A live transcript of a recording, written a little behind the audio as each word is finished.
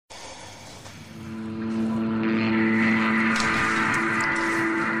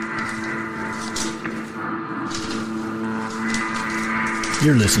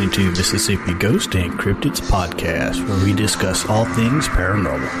You're listening to Mississippi Ghost and Cryptids Podcast, where we discuss all things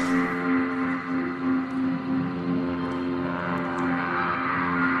paranormal.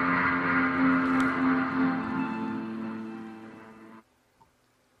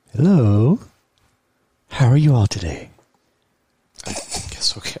 Hello. How are you all today? I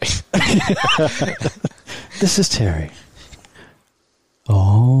guess okay. This is Terry.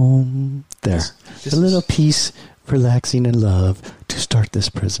 Oh, there. This a little peace, relaxing, and love to start this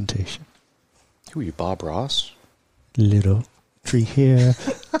presentation. Who are you, Bob Ross? Little tree here,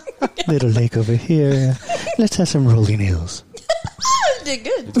 little lake over here. Let's have some rolling hills. You did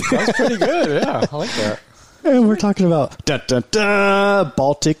good. That's pretty good, yeah. I like that. And we're talking about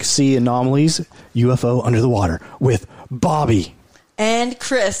Baltic Sea anomalies, UFO under the water with Bobby. And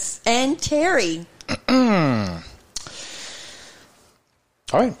Chris and Terry. All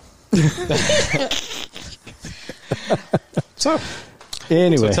right. So,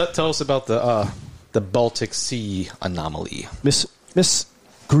 Anyway, tell us about the Baltic Sea anomaly. Miss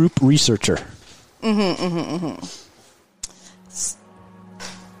Group Researcher.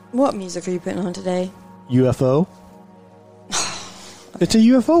 What music are you putting on today? UFO. It's a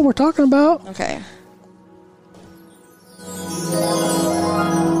UFO we're talking about. Okay.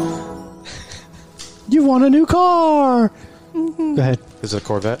 You want a new car. Go ahead. Is it a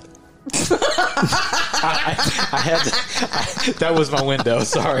Corvette? I had to, that was my window.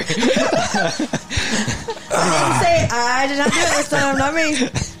 Sorry. I did not do it this time. Not me.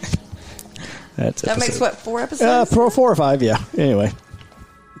 That makes what, 4 episodes? 4 or 5, yeah. Anyway.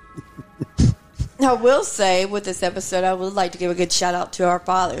 I will say with this episode, I would like to give a good shout out to our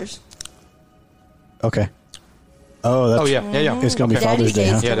fathers. Okay. Oh, that's, yeah. It's going to be Daddy's Father's Day, Day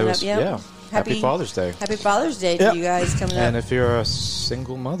huh? is Yeah, coming there was. up, yep. Yeah. Happy Father's Day. Happy Father's Day Yep. to you guys coming And up. if you're a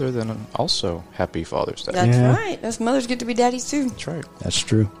single mother, then also Happy Father's Day. That's Yeah. right. Us mothers get to be daddies too. That's right. That's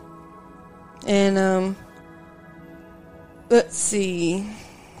true. And let's see.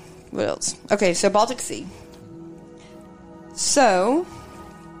 What else? Okay, so Baltic Sea. So,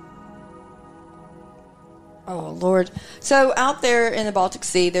 oh Lord. So out there in the Baltic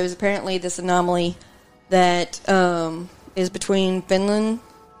Sea, there's apparently this anomaly that is between Finland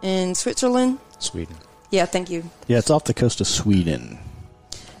and Switzerland. Sweden. Yeah, thank you. Yeah, it's off the coast of Sweden.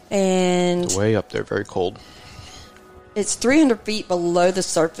 And Way up there, very cold. it's 300 feet below the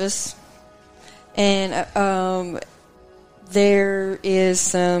surface. And there is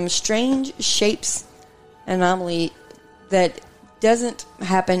some strange shapes anomaly that doesn't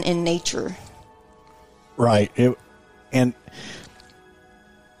happen in nature. Right.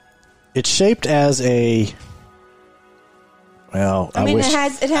 It's shaped as a... Well, I mean, wish...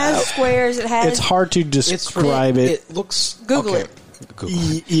 it has squares. It has. It's hard to describe it. It looks... Google okay. it. Google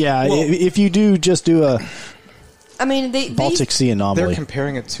it. Yeah, Well- if you do just do a I mean, Baltic Sea They're anomaly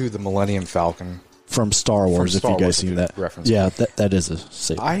comparing it to the Millennium Falcon. from Star Wars, Star if you guys Wars, seen if that. you reference Yeah, it. that is a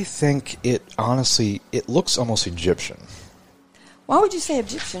safe. I think it, honestly, it looks almost Egyptian. Why would you say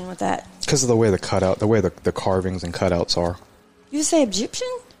Egyptian with that? Because of the way the carvings and cutouts are. You just say Egyptian?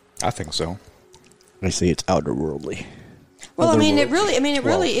 I think so. I say it's outerworldly. Well, I mean, it Otherworldly.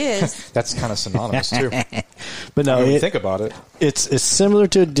 really is. That's kind of synonymous, too. But no, When you think about it. it's similar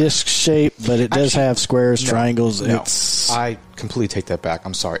to a disc shape, but it does Actually, have squares, no, triangles. No, It's I completely take that back.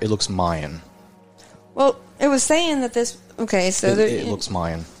 I'm sorry. It looks Mayan. Well, it was saying that this. Okay, so It looks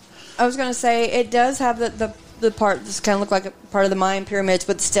Mayan. I was going to say it does have the part that's kind of look like a part of the Mayan pyramids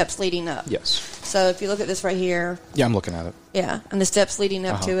with steps leading up. Yes. So if you look at this right here, Yeah, I'm looking at it. yeah, and the steps leading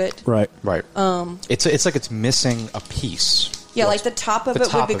up to it, right. Right. It's like it's missing a piece. yeah, like the top of The it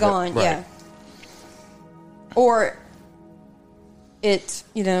would top be of it, gone, right. yeah. Or it,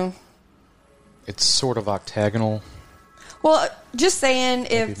 It's sort of octagonal, well, just saying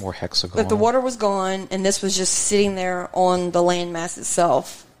maybe if more hexagonal. if the water was gone and this was just sitting there on the landmass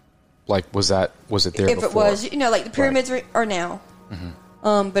itself, Like, was it there if before? it was, like the pyramids are now,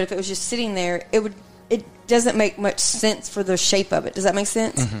 but if it was just sitting there, it doesn't make much sense for the shape of it. Does that make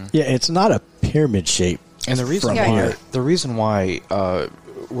sense? Yeah, it's not a pyramid shape. And the reason from why here.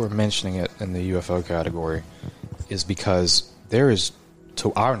 we're mentioning it in the UFO category is because there is,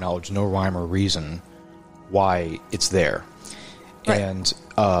 to our knowledge, no rhyme or reason why it's there. Right. And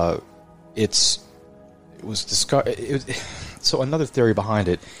it was discovered. So another theory behind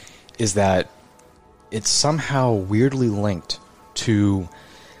it is that it's somehow weirdly linked to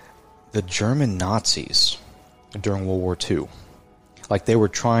the German Nazis during World War II. Like they were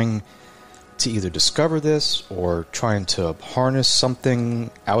trying to either discover this or trying to harness something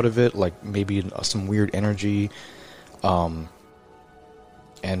out of it, like maybe some weird energy, and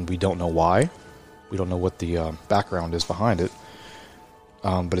we don't know why. We don't know what the background is behind it.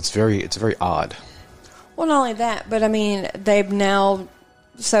 but it's very odd. Well, not only that, but I mean, they've now.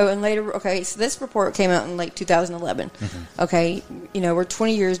 So this report came out in like 2011. Mm-hmm. Okay, we're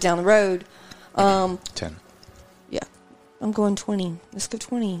 20 years down the road. 10. Yeah, I'm going 20. Let's go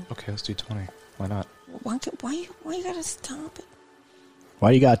 20. Okay, let's do 20. Why not? Why you gotta stop it?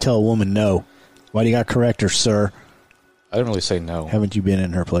 Why you gotta tell a woman no? Why do you gotta correct her, sir? I don't really say no. Haven't you been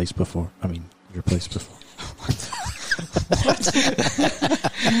in her place before? I mean, your place before.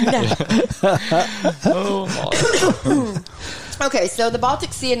 Okay, so the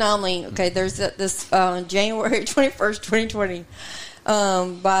Baltic Sea anomaly. Okay, there's this January 21st, 2020,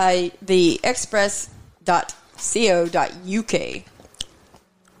 by the express.co.uk.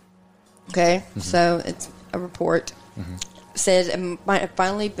 Okay, so it's a report. Says it might have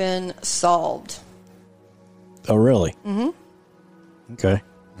finally been solved. Oh, really? Mm-hmm. Okay.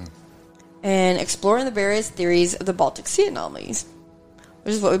 And exploring the various theories of the Baltic Sea anomalies,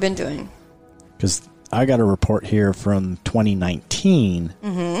 which is what we've been doing. Because I got a report here from 2019,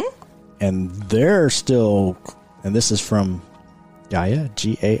 and they're still, and this is from Gaia,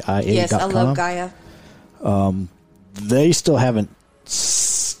 GAIA.com. Yes, I love Gaia. They still haven't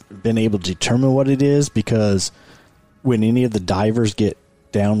been able to determine what it is, because when any of the divers get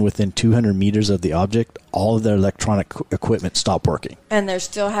down within 200 meters of the object, all of their electronic equipment stop working. And they're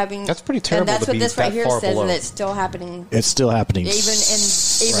still having... That's pretty terrible. And that's to what be this right that here far says, below. and it's still happening. It's still happening. Even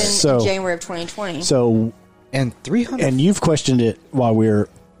So- in January of 2020. So, And 300. and you've questioned it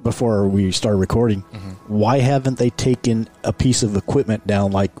before we started recording. Why haven't they taken a piece of equipment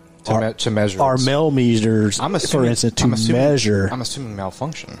down, like to measure our its- millimeters, I'm assuming, for instance, to I'm assuming- measure? I'm assuming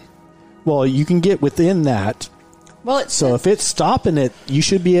malfunction. Well, you can get within that. Well, it's So if it's stopping it, you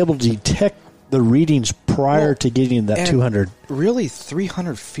should be able to detect the readings prior to getting that And 200. Really,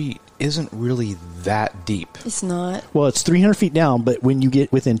 300 feet isn't really that deep. It's not. Well, it's 300 feet down, but when you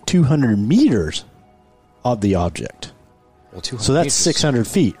get within 200 meters of the object, Well, 200 so that's meters is- 600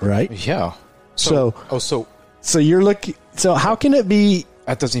 feet, right? Yeah. So you're looking. So how can it be?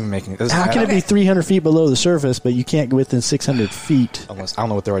 that doesn't even make any. How can it be 300 feet below the surface, but you can't get within 600 feet? Unless I don't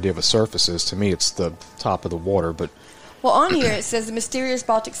know what their idea of a surface is. To me, it's the top of the water. But Well, on here it says the mysterious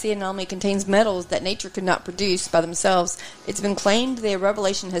Baltic Sea anomaly contains metals that nature could not produce by themselves. It's been claimed the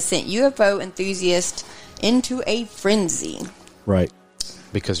revelation has sent UFO enthusiasts into a frenzy. Right.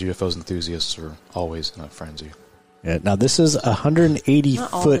 because UFOs enthusiasts are always in a frenzy. Yeah, now, this is a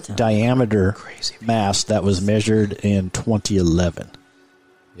 180-foot diameter Crazy. mass that was measured in 2011.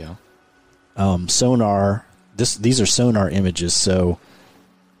 Yeah. Sonar. These are sonar images, so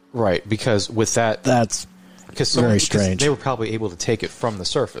Right, because with that, that's very strange. They were probably able to take it from the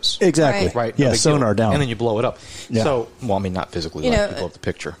surface. exactly Right. Right. Yeah, no big deal. sonar down. and then you blow it up. Yeah. So, well, I mean, not physically, You like know, you blow up the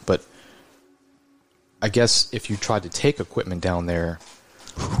picture, but I guess if you tried to take equipment down there,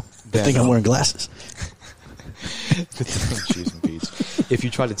 I think I'm wearing glasses. Cheese and beads. If you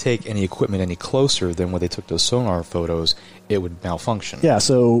try to take any equipment any closer than where they took those sonar photos, it would malfunction. Yeah,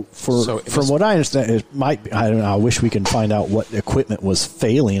 so So it from must- what I understand, it might be, I don't know, I wish we can find out what equipment was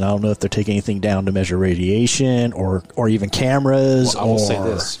failing. I don't know if they're taking anything down to measure radiation or even cameras. Well, I will say or-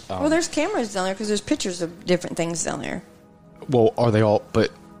 this. Well, there's cameras down there because there's pictures of different things down there. Well, are they all?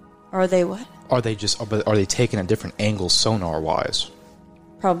 But Are they what? are they just? Are they taken at different angles sonar wise?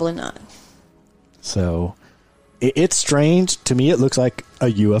 Probably not. So it's strange. To me, it looks like a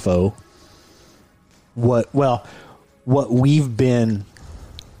UFO. What we've been,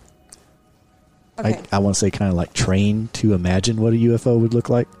 Okay. I want to say, kind of like trained to imagine what a UFO would look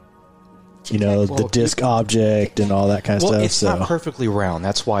like. You know, Well, the disc object and all that kind of Well, stuff. it's so. not perfectly round.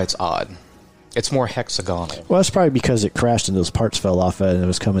 That's why it's odd. It's more hexagonal. Well, it's probably because it crashed and those parts fell off it and it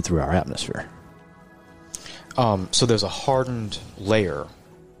was coming through our atmosphere. So there's a hardened layer.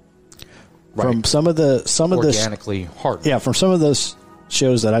 From some of the Organically hardened. yeah, from some of those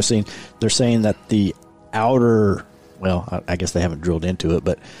shows that I've seen, they're saying that the outer, well, I guess they haven't drilled into it,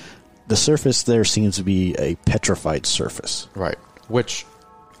 but the surface there seems to be a petrified surface. Right. Which,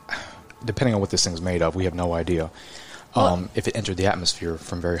 depending on what this thing's made of, we have no idea. If it entered the atmosphere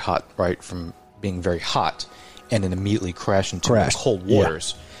from very hot, right, from being very hot, and then immediately crashed into Crashed, cold yeah.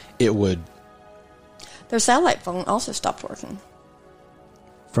 waters, it would. Their satellite phone also stopped working.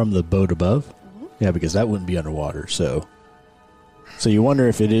 From the boat above? Mm-hmm. Yeah, because that wouldn't be underwater. So you wonder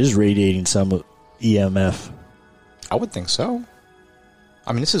if it is radiating some EMF. I would think so.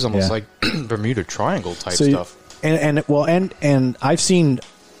 I mean, this is almost Yeah. like Bermuda Triangle type So stuff. And I've seen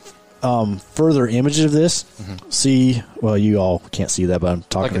further images of this. Mm-hmm. See, well, you all can't see that, but I'm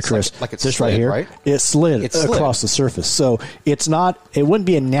talking Like to it's Chris. like it's this right slid, here, right? it slid It's slid. across the surface. So it's not. It wouldn't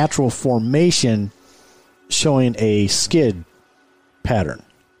be a natural formation showing a skid pattern.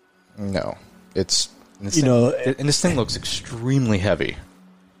 No, it's and this You thing, know- and this thing looks extremely heavy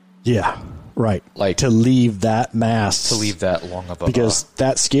Yeah, right. Like- to leave that mass. to leave that long of a because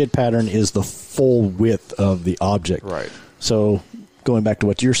that skid pattern is the full width of the object. Right. So going back to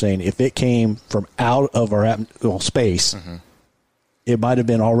what you're saying, if it came from out of our space, it might have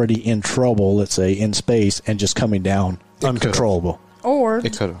been already in trouble, let's say, in space, and just coming down uncontrollable. Or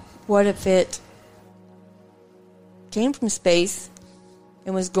It could have. what if it came from space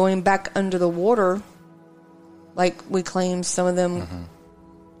and was going back under the water, like we claim some of them,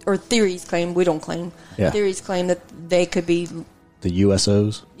 or theories claim, we don't claim. Yeah. Theories claim that they could be, The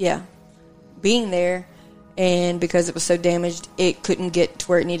USOs. being there, and because it was so damaged, it couldn't get to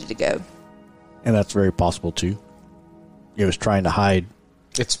where it needed to go. And that's very possible, too. It was trying to hide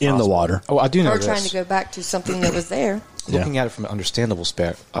It's in the possible. water. Oh, I do know Or this. trying to go back to something that was there. Looking at it from an understandable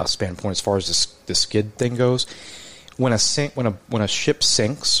standpoint, as far as the skid thing goes, when a ship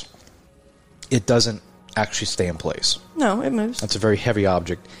sinks, it doesn't actually stay in place. No, it moves. It's a very heavy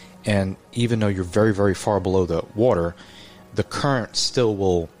object, and even though you're very, very far below the water, the current still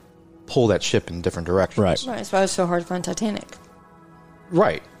will pull that ship in different directions. Right. Right, that's why it was so hard to find Titanic.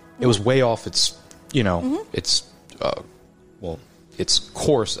 Right. It was way off its, its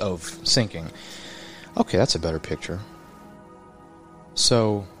course of sinking. Okay, that's a better picture.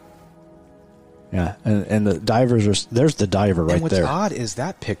 So, Yeah, and the divers are. There's the diver right and what's there. odd is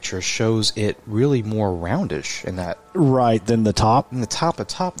that picture shows it really more roundish in that. Right, then the top. In the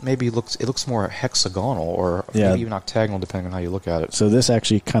top maybe looks more hexagonal or Yeah. maybe even octagonal, depending on how you look at it. So this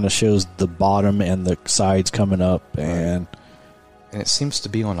actually kind of shows the bottom and the sides coming up, and And it seems to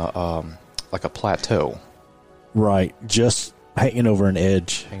be on a like a plateau, right, just hanging over an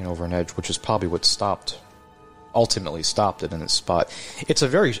edge. hanging over an edge, which is probably what ultimately stopped it in its spot. It's a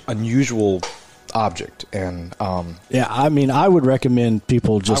very unusual object, and Yeah, I mean, I would recommend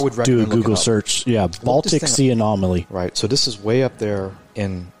people just would do a recommend looking Google up. search. Yeah, Baltic thing up. Sea anomaly. right. So this is way up there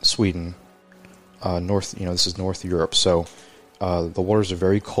in Sweden, north. This is North Europe. So the waters are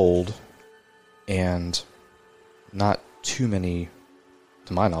very cold, and not too many,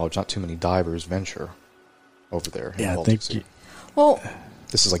 to my knowledge, not too many divers venture over there. in Yeah, I Baltic think Sea. Well,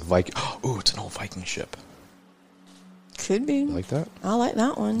 This is like Viking. Oh, it's an old Viking ship. could be. You like that? I like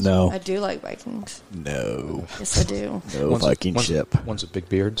that one. No. I do like Vikings. no, Yes, I do. no Viking ship. Ones with big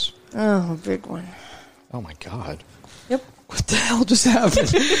beards. Oh, big one. Oh my god. Yep. What the hell just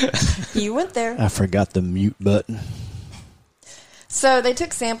happened? You went there. I forgot the mute button. So they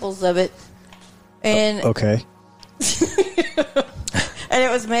took samples of it, and Okay, and it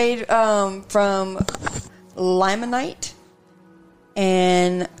was made from limonite.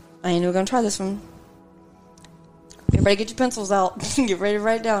 And I ain't even gonna try this one. Everybody, get your pencils out. Get ready to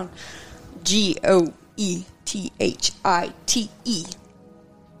write it down. Goethite.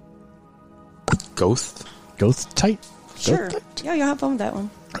 Goth. Goth tight. Sure. Yeah, you'll have fun with that one.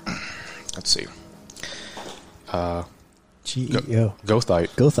 Let's see. GEO. Gothite.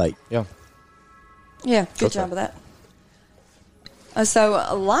 Gothite. Yeah. Yeah, good Goethite. job with that. So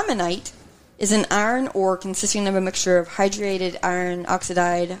limonite is an iron ore consisting of a mixture of hydrated iron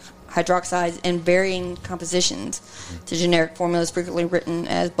oxide, hydroxides, and varying compositions. The generic formula is frequently written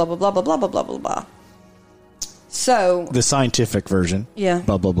as blah, blah, blah, blah, blah, blah, blah, blah, blah. So, The scientific version. yeah.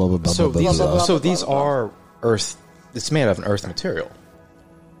 Blah blah blah blah blah So blah these, blah. blah, so blah, these blah, blah. are earth. It's made out of an earth material.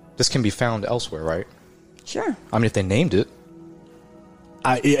 This can be found elsewhere, right? Sure. I mean, if they named it,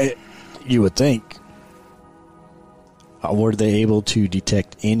 You would think. Were they able to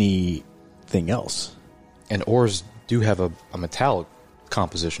detect anything else? and ores do have a metallic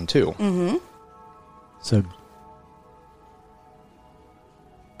composition too. Mm-hmm. So,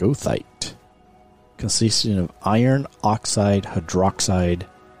 gothite, consisting of iron oxide hydroxide,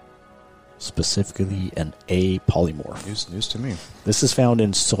 specifically an A polymorph. News to me. This is found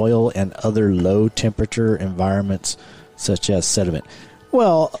in soil and other low temperature environments, such as sediment.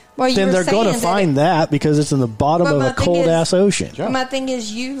 Well, you then were they're going to saying that find that because it's in the bottom But of my a thing cold is- ass ocean. Yeah. My thing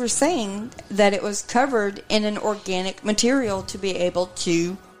is, you were saying that it was covered in an organic material to be able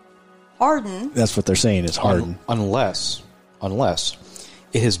to harden. That's what they're saying. It's hardened. Unless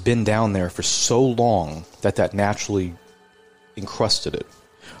it has been down there for so long that naturally encrusted it.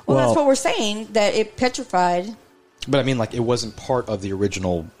 Well, Well- that's what we're saying, that it petrified. But I mean, like, it wasn't part of the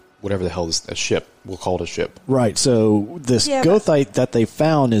original, whatever the hell is a ship. We'll call it a ship. Right. So this Yeah, but- gothite that they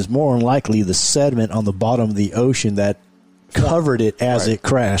found is more than likely the sediment on the bottom of the ocean that covered it as Right. it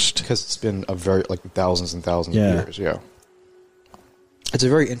crashed. Because it's been a very, like, thousands and thousands Yeah. of years. Yeah. It's a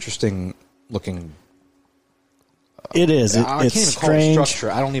very interesting looking. It is. I It's can't even strange. call it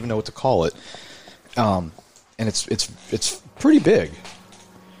structure. I don't even know what to call it. And and it's pretty big.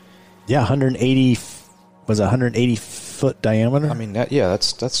 Yeah, 180 was a 180 foot diameter. I mean,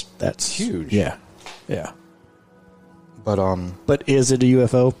 that's huge. Yeah, yeah. But is it a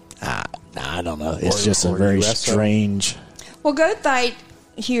UFO? I don't know. It's just a very USO. strange. Well, goethite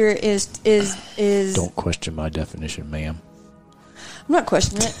here is. Don't question my definition, ma'am. I'm not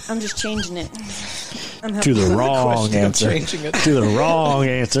questioning it. I'm just changing it. I'm To the wrong Question of answer. changing it. To the wrong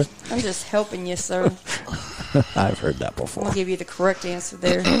answer. I'm just helping you, sir. I've heard that I'm before. gonna give you the correct answer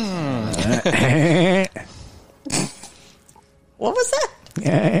there. What was that?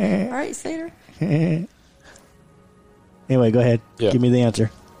 All right, Sater. Anyway, go ahead. Yeah. Give me the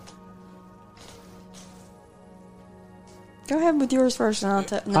answer. Go ahead with yours first, and I'll and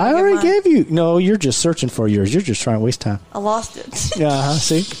then I I'll give already mine. gave you. No, you're just searching for yours. You're just trying to waste time. I lost it. Yeah,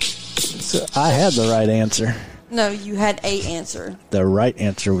 see? So I had the right answer. No, you had a answer. The right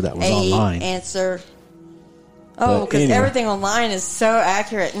answer that was online. Answer. Oh, But because anyway. everything online is so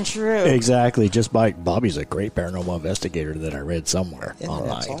accurate and true. Exactly. Just like Bobby's a great paranormal investigator that I read somewhere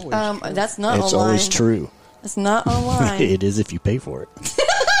online. It's always That's not It's online. always true. It's not online. It is if you pay for it.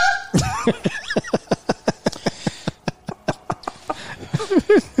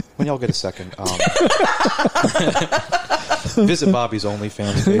 when y'all get a second, visit Bobby's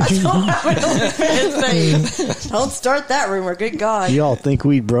OnlyFans page. Don't start that rumor. Good God. Y'all think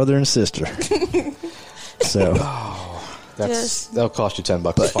we brother and sister. So That'll cost you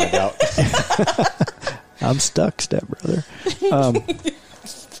 $10 to find out. I'm stuck, stepbrother.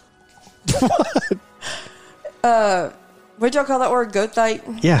 What y'all call that word?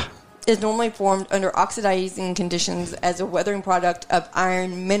 Goethite Yeah. is normally formed under oxidizing conditions as a weathering product of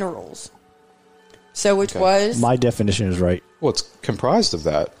iron minerals. So, which was My definition is right. Well, it's comprised of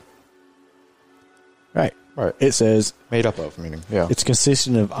that. Right. Right. It says Made up of, meaning, yeah. it's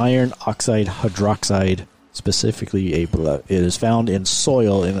consisting of iron oxide hydroxide, specifically a it is found in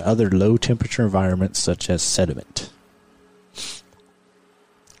soil and other low temperature environments such as sediment.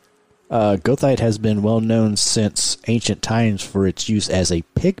 Goethite has been well known since ancient times for its use as a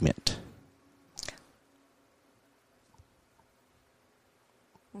pigment.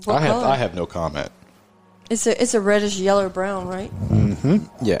 what color? I have no comment. It's a reddish yellow brown, right?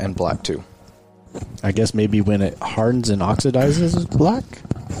 Yeah, and black too. I guess maybe when it hardens and oxidizes, it's black.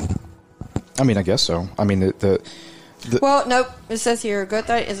 I mean, I guess so. I mean, the Well, nope. It says here,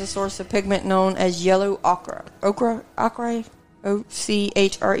 goethite is a source of pigment known as yellow ochre. Ochre?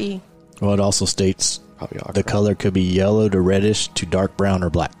 O-C-H-R-E. Well, it also states probably the color could be yellow to reddish to dark brown or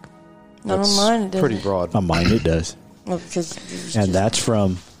black. Not That's on mine, it doesn't. pretty broad. On mine, it does. Well, because it's And just- that's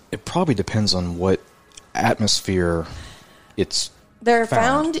from It probably depends on what atmosphere it's. They're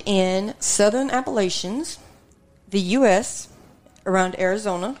found. found in southern Appalachians, the U.S., around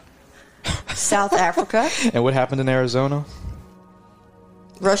Arizona, South Africa, And what happened in Arizona?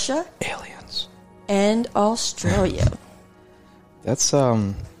 Russia, Aliens. and Australia. Those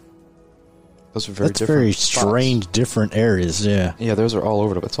are very that's different. very spots. strange, different areas. Yeah. Yeah, those are all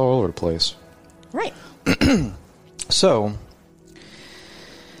over. It's all over the place. Right. So,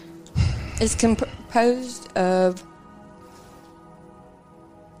 It's composed of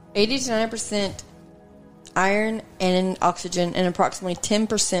 80 to 90% iron and oxygen and approximately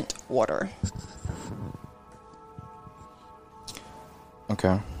 10% water.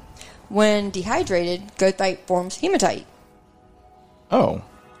 okay. When dehydrated, goethite forms hematite. Oh,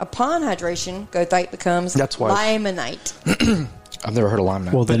 Upon hydration, goethite becomes That's why- limonite. I've never heard of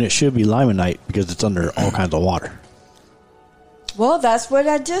limonite. Well, then it should be limonite because it's under all kinds of water. Well, that's what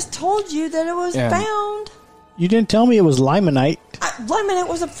I just told you that it was Yeah. found. You didn't tell me it was limonite. Limonite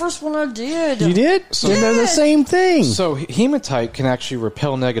was the first one I did. You did? So- Then they're the Yes. same thing. So hematite can actually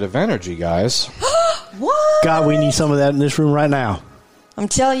repel negative energy, guys. What? God, we need some of that in this room right now. I'm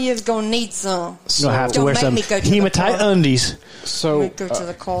telling you, it's going to need some. You're going to have to Don't wear make some me go to the hematite car. undies. So Let me go to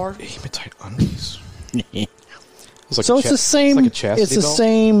the car. hematite undies. It's like So a it's the same. It's like a chastity It's the belt?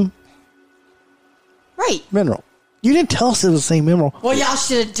 same Right. mineral. You didn't tell us it was the same mineral. Well, y'all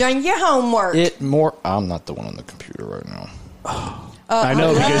should have done your homework. I'm not the one on the computer right now. I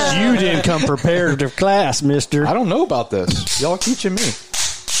know because you didn't come prepared to class, mister. I don't know about this. Y'all teaching me.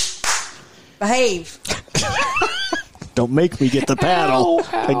 Behave. Don't make me get the paddle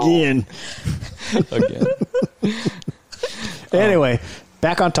How? again. Again. Anyway,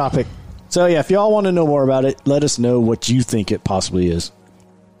 back on topic. So, yeah, if y'all want to know more about it, let us know what you think it possibly is.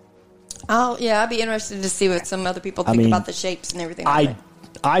 I'd be interested to see what some other people think mean, about the shapes and everything. like that.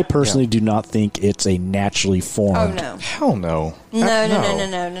 I personally do not think it's a naturally formed. Oh no. Hell no.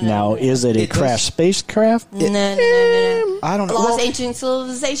 No. Now, is it a It crash does- spacecraft? No. I don't know. Lost Well, ancient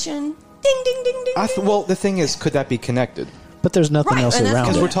civilization. ding, ding, ding, ding. Well, the thing is, could that be connected? But there's nothing Right, else and that's around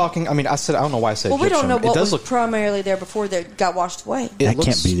Because it. we're talking. I mean, I don't know why I said. Well, we don't Egyptian. know what it does was look. primarily there before that got washed away. That looks-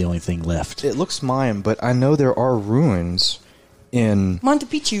 can't be the only thing left. It looks Mayan, but I know there are ruins in. Monte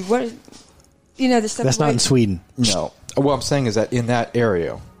Picchu, what? You know, the stuff. That's not in Sweden. No, what I'm saying is that in that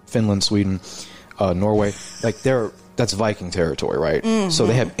area, Finland, Sweden, Norway, like that's Viking territory, right? Mm-hmm. So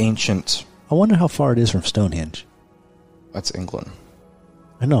they have ancient. I wonder how far it is from Stonehenge. That's England.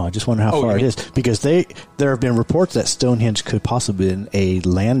 I know. I just wonder how Oh, far you it mean- is because there have been reports that Stonehenge could possibly be a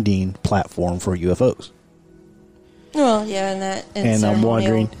landing platform for UFOs, Well, yeah, and that. and I'm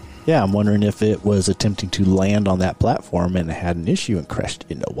wondering, if it was attempting to land on that platform and it had an issue and crashed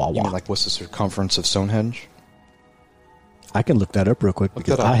into Wawa. You mean like what's the circumference of Stonehenge? I can look that up real quick Look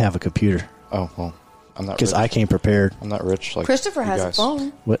because that up. I have a computer Oh well, I'm not. because rich. I came prepared. I'm not rich like Christopher you has a guys.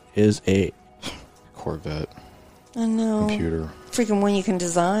 phone. What is a Corvette I know. computer. Freaking one you can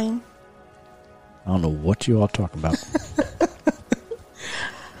design. I don't know what you all talking about.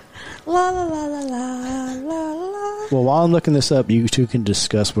 La la la la la la la. Well, while I'm looking this up, you two can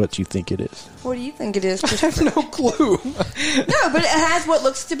discuss what you think it is. What do you think it is, I Christopher? have no clue. No, but it has what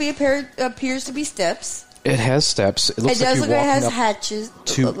looks to be appears to be steps. It has steps. It looks It does like look you're like it has walking up hatches.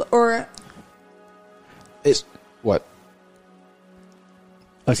 to- Or It's what?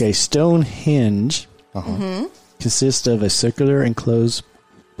 Okay, Stonehenge consists of a circular enclosed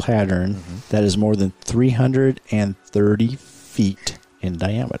pattern that is more than 330 feet in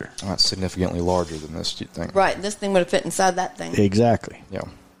diameter. That's significantly larger than this. Do you think? right, this thing would have fit inside that thing Exactly. Yeah.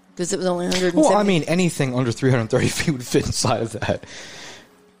 because it was only 170. Well, I mean, anything under 330 feet would fit inside of that.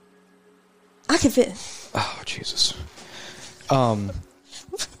 I could fit. Oh, Jesus. I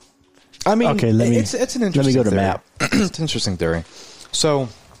mean, Okay, it's an interesting let me go to theory. map. It's an interesting theory. So,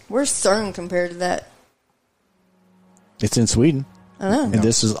 Where's CERN compared to that? It's in Sweden, I don't know. and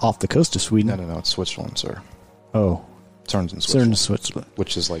this is off the coast of Sweden. no, it's Switzerland, sir. Oh, CERN's in CERN, Switzerland, Switzerland.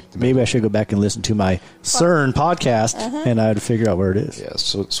 which is like the Maybe I should go back and listen to my CERN podcast, and I'd figure out where it is. Yeah,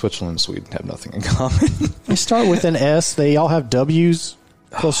 so Switzerland and Sweden have nothing in common. They start with an S. They all have W's.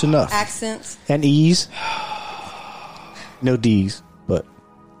 Close enough. Accents. And E's. No D's, but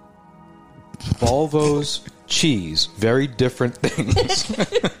Volvo's cheese, very different things.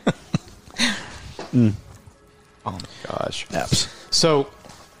 Oh my gosh. Apps. So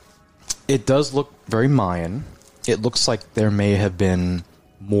it does look very Mayan. It looks like there may have been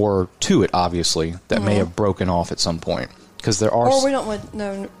more to it, obviously, that may have broken off at some point. Because there are Or we don't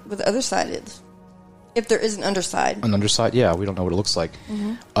know what the other side is. If there is an underside. an underside. Yeah, we don't know what it looks like.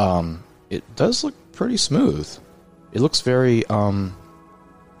 It does look pretty smooth. It looks very Well,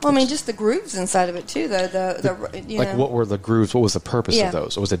 I mean, just the grooves inside of it too. The you like know. what were the grooves? What was the purpose Yeah. of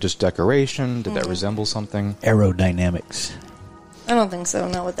those? Or was it just decoration? Did that resemble something? Aerodynamics. I don't think so.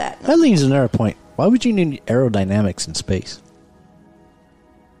 Not with that. No. That leads to another point. Why would you need aerodynamics in space?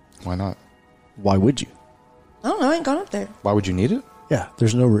 Why not? Why would you? I don't know. I ain't gone up there. Why would you need it? Yeah,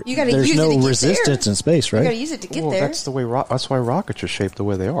 there's no You gotta there's use it no to get resistance there. in space, You got to right? use it to get Well, there. that's the way. That's why rockets are shaped the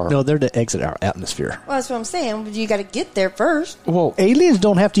way they are. No, they're to exit our atmosphere. Well, that's what I'm saying. But you got to get there first. Well, Aliens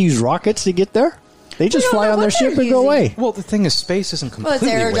don't have to use rockets to get there. They just don't fly know on their what they're ship and go using. away. well, the thing is, space isn't Well, it's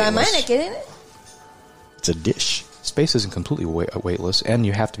completely aerodynamic, weightless. isn't it? It's a dish. Space isn't completely weightless, and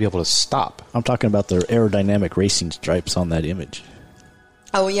you have to be able to stop. I'm talking about the aerodynamic racing stripes on that image.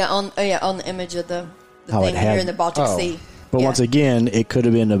 Oh yeah, on the image of the How it thing had- here in the Baltic oh. Sea. But Yeah. once again, it could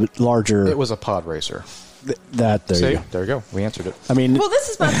have been a larger. It was a pod racer. That there See, you go. there you go. We answered it. I mean, Well, this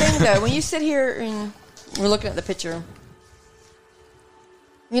is my thing though. When you sit here and we're looking at the picture,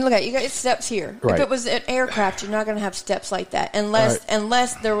 I mean, look at it, you got steps here. Right. If it was an aircraft, you're not going to have steps like that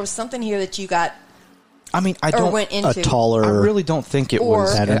unless there was something here that you got I mean, I or don't. went a into. taller. I really don't think it Or-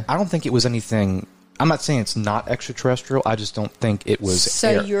 was. Pattern. I don't think it was anything. I'm not saying it's not extraterrestrial. I just don't think it was. So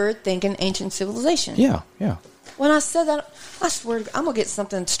air. you're thinking ancient civilization. Yeah, yeah. When I said that, I swear to God, I'm gonna get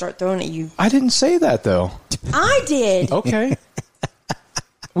something to start throwing at you. I didn't say that though. I did. Okay.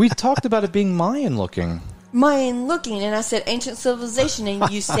 We talked about it being Mayan looking. Mayan looking, and I said ancient civilization, and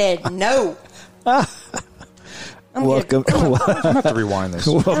you said no. I'm welcome, I'm gonna have to rewind this.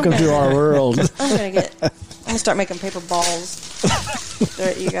 welcome to our world. I'm gonna start making paper balls. Throw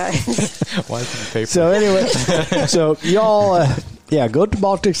at you guys. Why is it paper? So anyway, so y'all, go to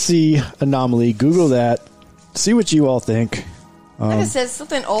Baltic Sea anomaly. Google that. See what you all think. Like I said,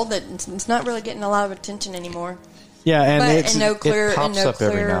 something old that it's not really getting a lot of attention anymore. Yeah, and But it's no clear, it pops and no up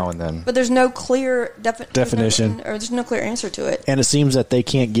clear, every now and then. But there's no clear Definition. or there's no clear answer to it. and it seems that they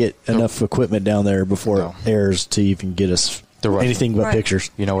can't get enough equipment down there before No. it airs to even get us The Russian- anything but Right.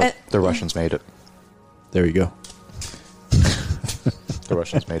 pictures. You know what? The Russians made it. There you go. The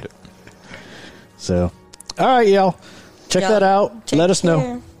Russians made it. So, all right, y'all. Check Y'all that out. take Let us know.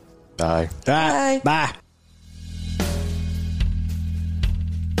 care. Bye. All right, Bye. bye.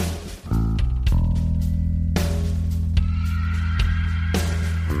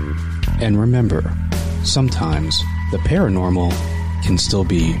 And remember, sometimes the paranormal can still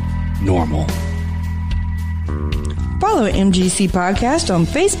be normal. Follow MGC Podcast on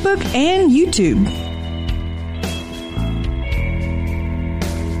Facebook and YouTube.